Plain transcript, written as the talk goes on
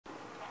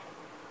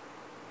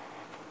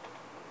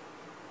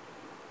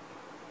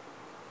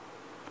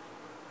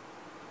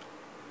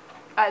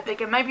I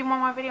think it might be one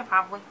more video,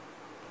 probably.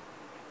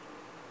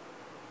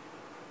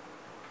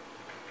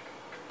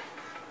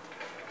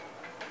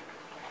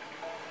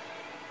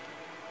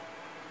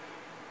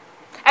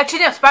 Actually,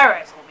 no,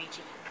 Spyro is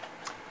Luigi.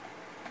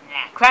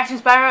 Nah, Crash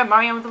and Spyro,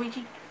 Mario and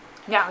Luigi?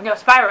 No,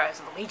 Spyro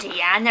is Luigi,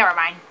 yeah, never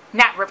mind.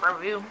 Not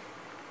Ripperoo.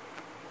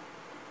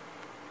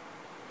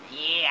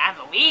 Yeah,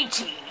 I'm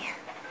Luigi.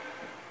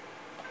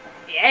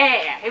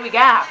 Yeah, here we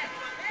go.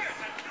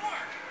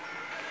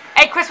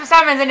 Hey, Christmas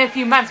Simon's in a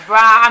few months,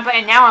 brah.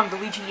 But now I'm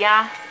Luigi,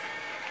 yeah.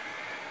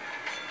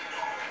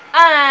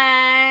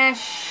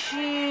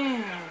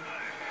 Shoot.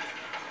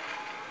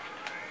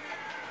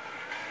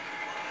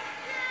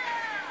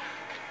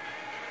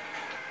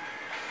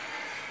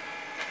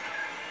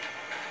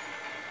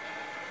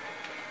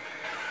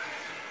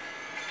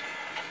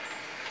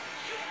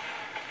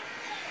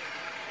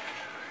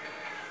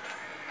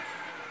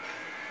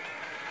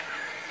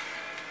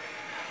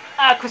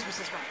 Christmas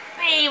is my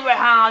favorite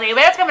holiday,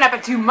 but that's coming up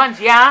in 2 months,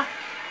 yeah?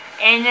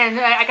 And then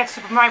I got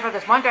Super Mario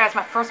Brothers Wonder as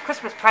my first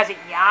Christmas present,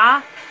 yeah?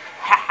 Ha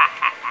ha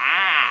ha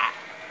ha.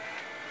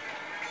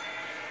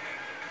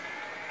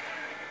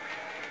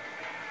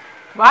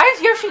 Why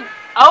is Yoshi...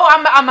 Oh,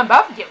 I'm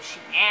above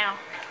Yoshi now.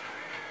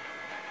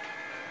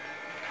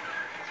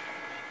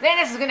 Then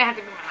this is gonna have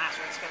to be my last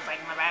race because, like,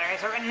 my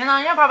batteries are running low.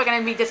 You're probably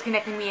gonna be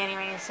disconnecting me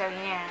anyway, so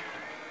yeah.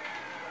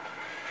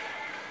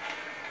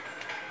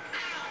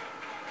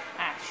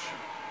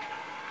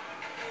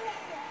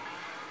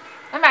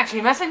 I'm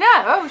actually messing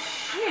up. Oh,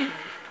 shoot.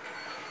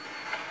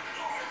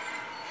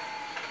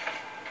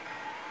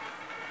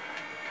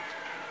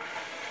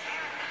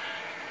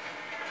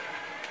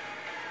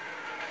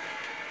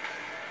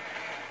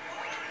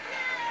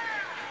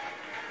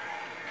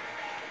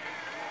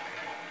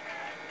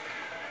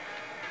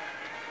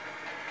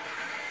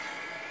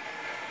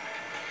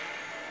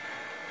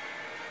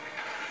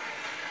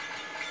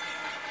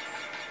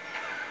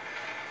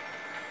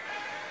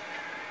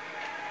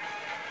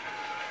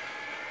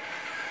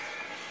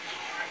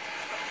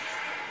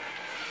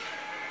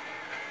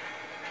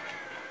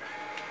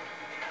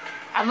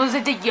 I'm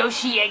losing to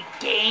Yoshi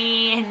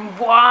again.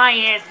 Why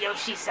is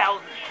Yoshi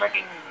so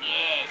freaking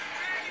good?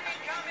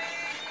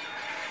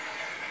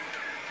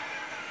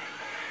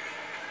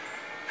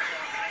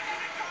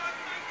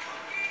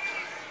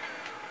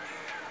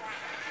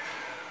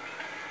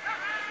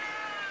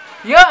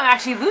 Yo, I'm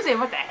actually losing.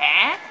 What the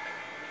heck?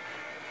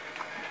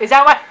 Is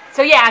that what?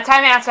 So yeah,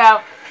 time out.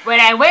 So when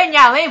I win,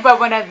 y'all leave, but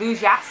when I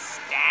lose, y'all stay.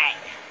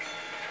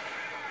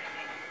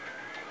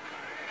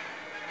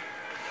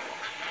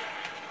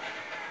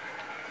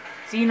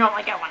 So you don't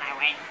like it when I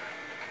win.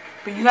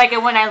 But you like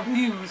it when I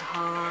lose,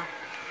 huh?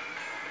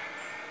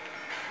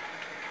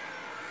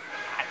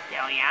 I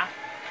feel ya.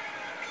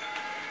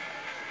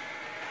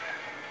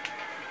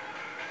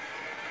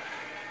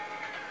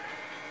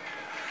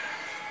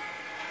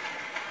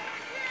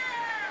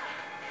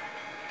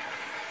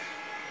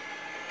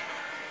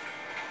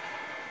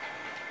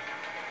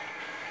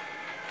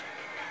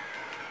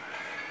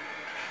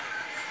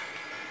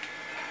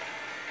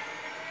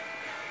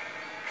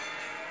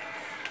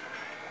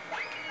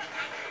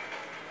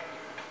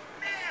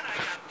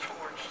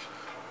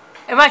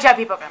 And a bunch of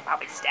people can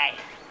probably stay.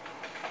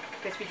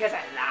 Just because I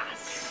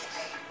lost.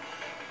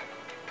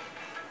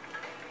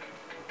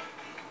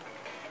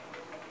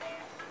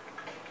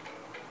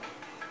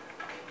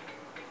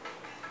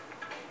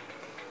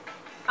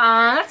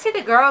 Let's see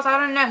the girls. I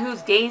don't know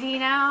who's Daisy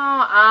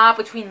now.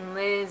 Between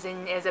Liz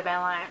and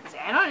Isabella.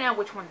 I don't know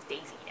which one's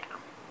Daisy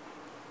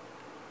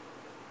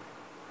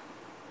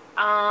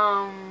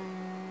now.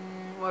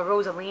 Or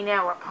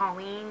Rosalina or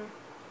Pauline.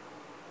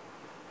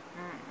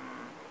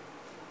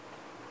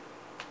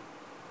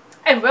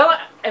 And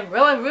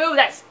Roo,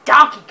 that's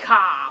Donkey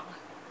Kong.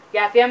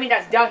 Yeah, feel me?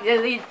 That's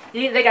Donkey.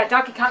 They got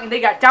Donkey Kong and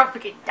they got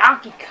freaking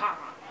Donkey Kong.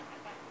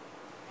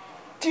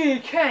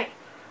 DK,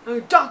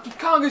 Donkey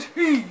Kong is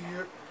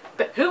here.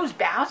 But who's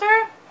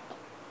Bowser?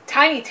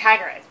 Tiny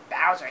Tiger is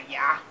Bowser,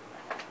 yeah.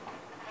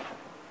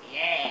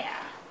 Yeah.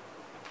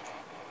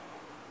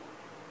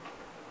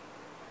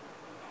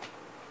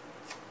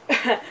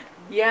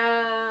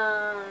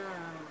 Yeah.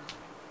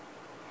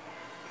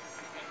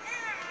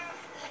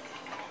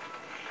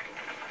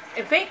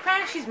 If Fake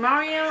Crash is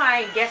Mario,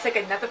 I guess like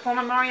another form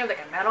of Mario,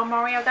 like a Metal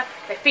Mario.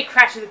 Like Fake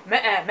Crash is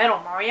Metal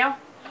Mario.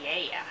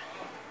 Yeah.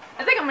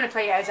 I think I'm gonna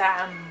play as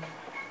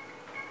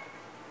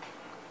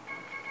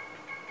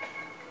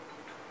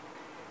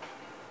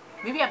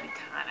maybe I'll be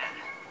Tana.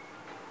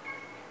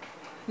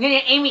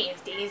 Yeah, Amy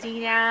is Daisy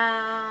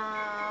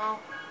now.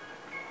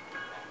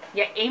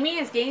 Yeah, Amy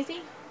is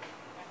Daisy.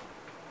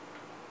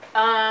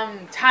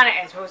 Tana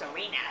is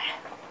Rosalina.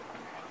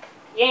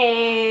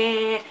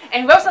 Yeah,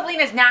 and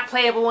Rosalina's not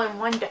playable in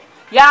Wonder.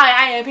 Yeah,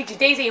 I picked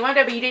Daisy in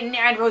Wonder, but you didn't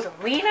add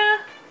Rosalina.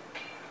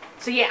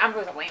 So yeah, I'm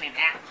Rosalina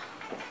now.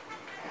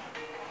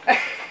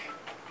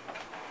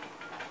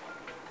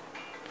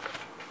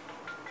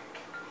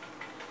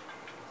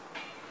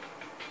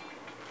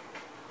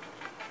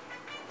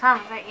 Tom,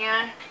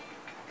 yeah.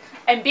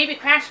 And Baby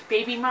Crash,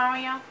 Baby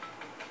Mario.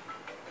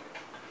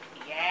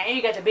 Yeah,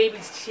 you got the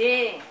babies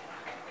too.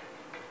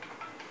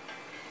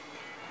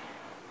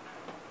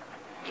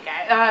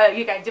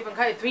 You got different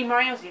kinds, 3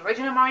 Marios, the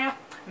original Mario,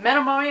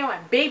 Metal Mario,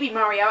 and Baby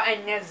Mario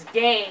in this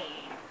game.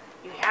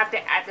 You have to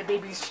add the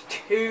babies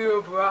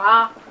too,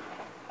 bruh.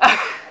 I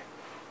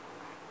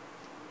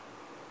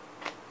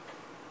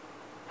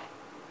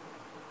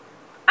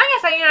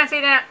guess I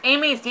say that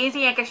Amy is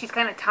Daisy. I guess she's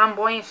kind of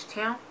tomboyish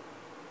too.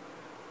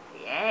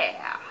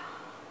 Yeah.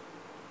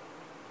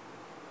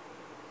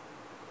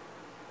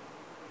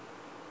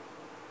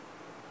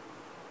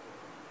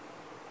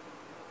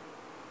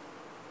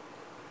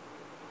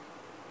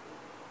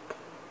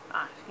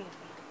 Ah, excuse me.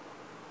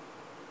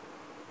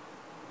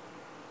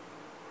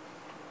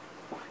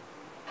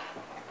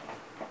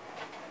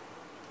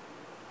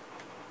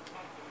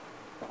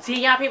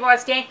 See, y'all people are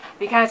staying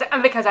because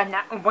I'm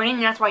not winning.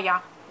 That's why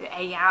y'all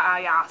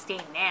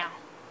staying now.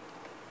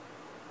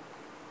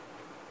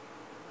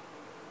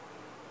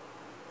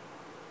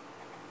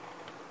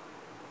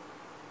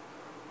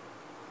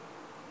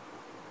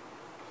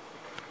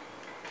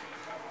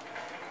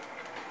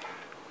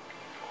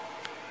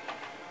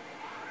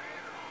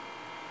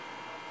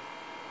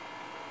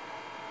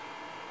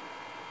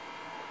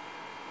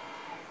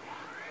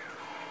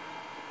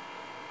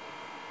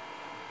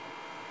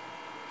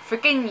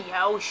 Freaking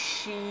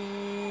Yoshi.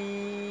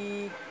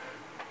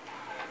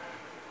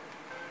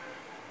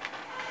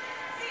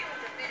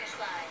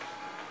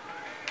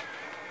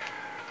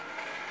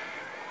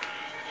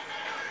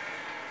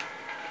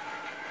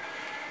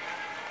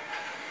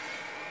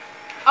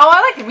 Oh,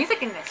 I like the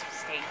music in this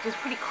stage. It's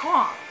pretty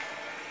cool.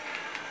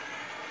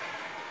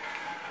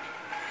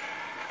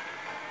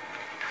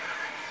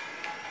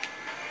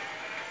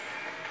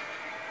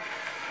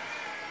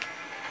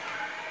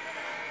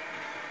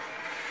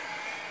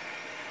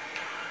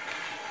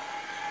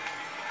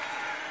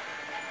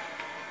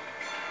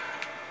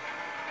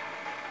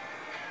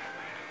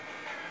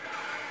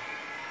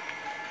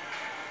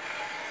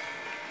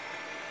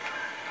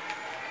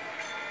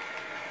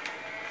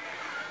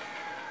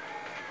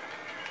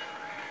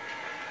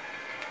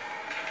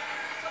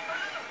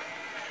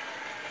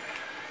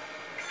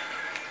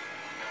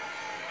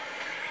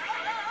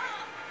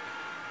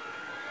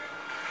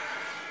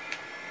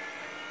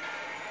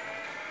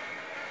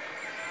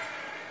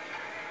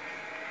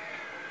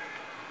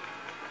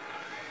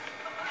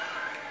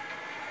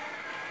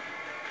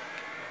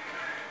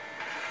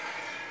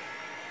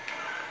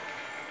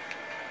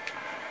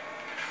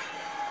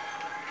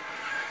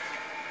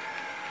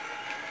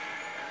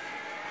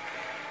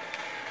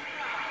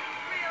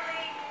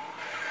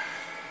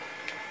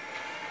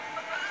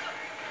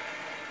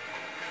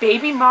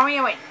 Baby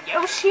Mario and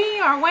Yoshi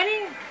are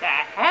winning? The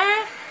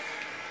heck?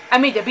 I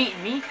mean, they're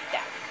beating me. The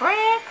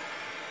frick?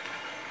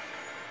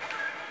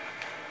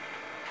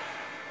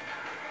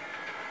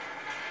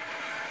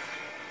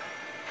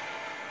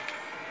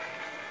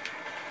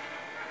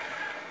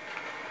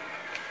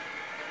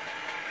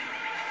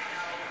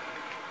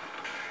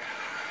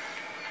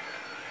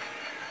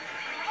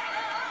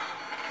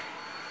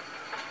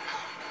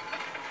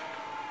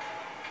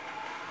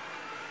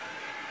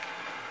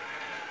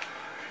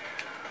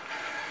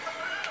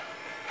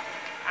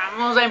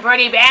 I'm losing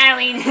pretty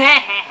badly now.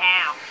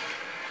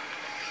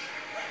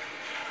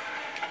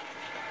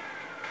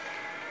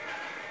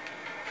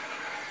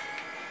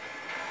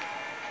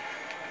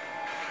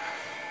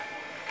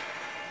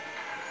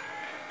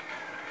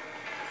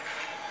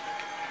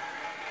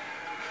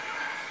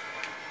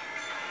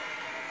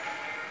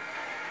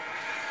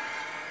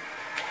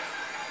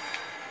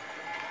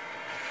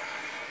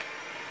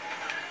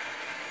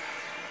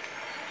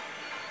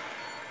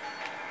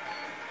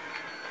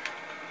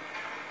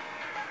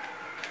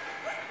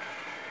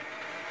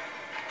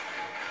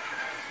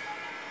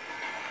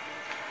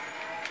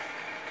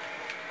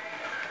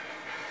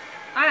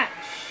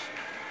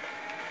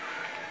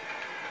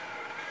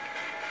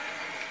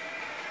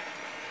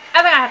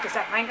 I think I have to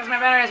stop playing because my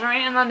battery is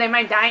running and then they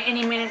might die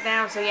any minute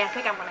now. So yeah, I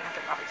think I'm going to have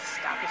to probably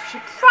stop. This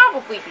should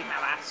probably be my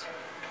last.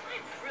 I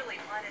really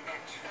wanted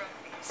that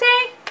trophy.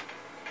 See?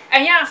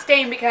 And y'all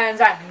staying because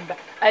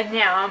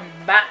now I'm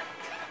back.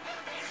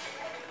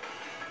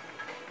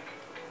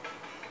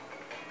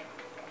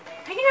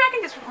 You know, I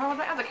can just record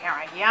my other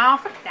camera. Y'all,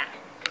 fuck that.